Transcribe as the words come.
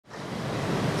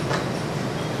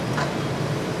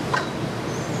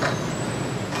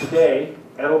Today,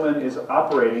 Edelman is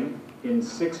operating in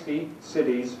 60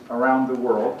 cities around the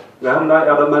world. Ngày hôm nay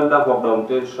Edelman đang hoạt động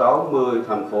trên 60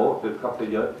 thành phố trên khắp thế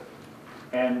giới.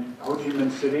 And Ho Chi Minh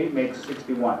City makes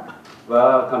 61.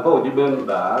 Và thành phố Hồ Chí Minh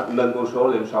đã nâng con số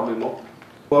lên 61.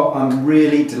 Well, I'm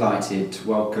really delighted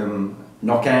to welcome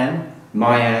Nokan,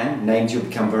 Mayan, names you'll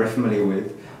become very familiar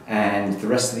with, and the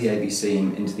rest of the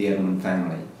AVC into the Edelman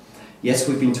family. Yes,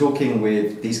 we've been talking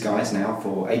with these guys now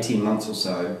for 18 months or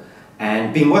so,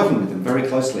 and been working with them very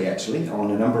closely actually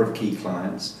on a number of key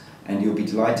clients, and you'll be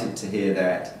delighted to hear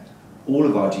that all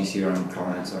of our GCRM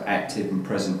clients are active and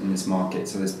present in this market,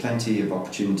 so there's plenty of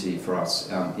opportunity for us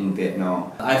in Vietnam.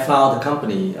 I found the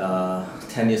company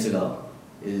 10 years ago.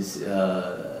 It's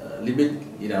a little bit,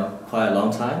 quite a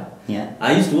long time. Yeah.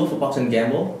 I used to work for Procter &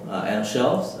 Gamble and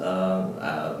shelves.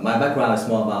 My background is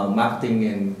more about marketing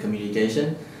and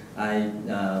communication.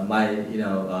 My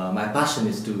passion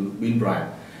is to build brand,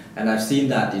 and I've seen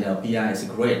that PR is a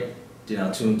great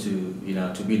tool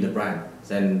to build the brand.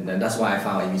 And that's why I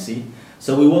found AVC.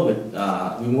 So we work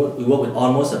with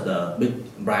almost of the big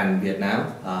brand in Vietnam,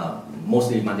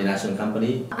 mostly multinational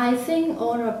company. I think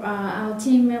all of our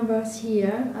team members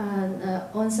here are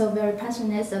also very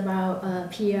passionate about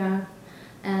PR,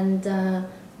 and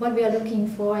what we are looking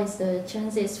for is the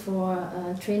chances for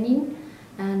training.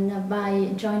 And by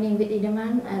joining with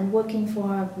Edelman and working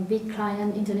for big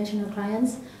client, international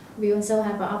clients, we also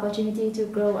have an opportunity to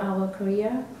grow our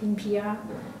career in PR,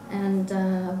 and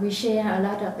we share a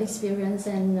lot of experience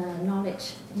and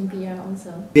knowledge in PR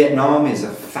also. Vietnam is a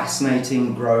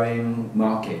fascinating, growing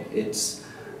market. It's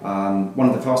one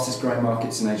of the fastest growing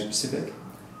markets in Asia Pacific.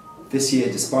 This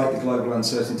year, despite the global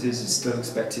uncertainties, it's still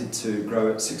expected to grow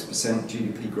at 6%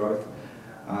 GDP growth.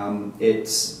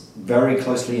 It's very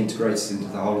closely integrated into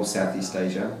the whole of Southeast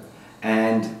Asia,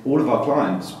 and all of our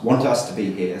clients want us to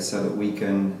be here so that we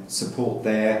can support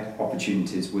their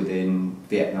opportunities within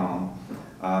Vietnam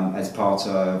as part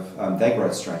of their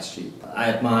growth strategy. I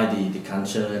admire the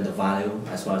culture and the value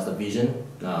as well as the vision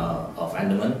of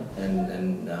Edelman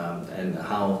and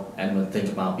how Edelman think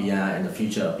about PR and the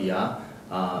future of PR.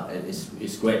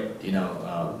 It's great,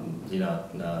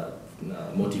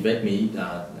 motivate me,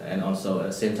 and also at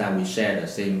the same time we share the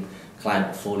same client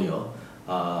portfolio,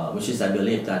 which is I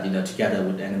believe that together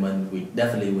with Edelman we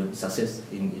definitely will succeed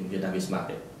in Vietnamese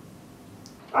market.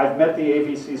 I've met the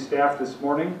AVC staff this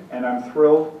morning, and I'm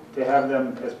thrilled to have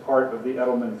them as part of the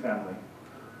Edelman family.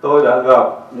 Tôi đã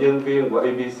gặp nhân viên của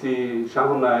AVC sáng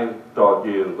hôm nay, trò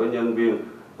chuyện với nhân viên,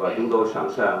 và chúng tôi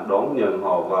sẵn sàng đón nhận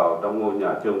họ vào trong ngôi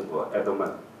nhà chung của Edelman.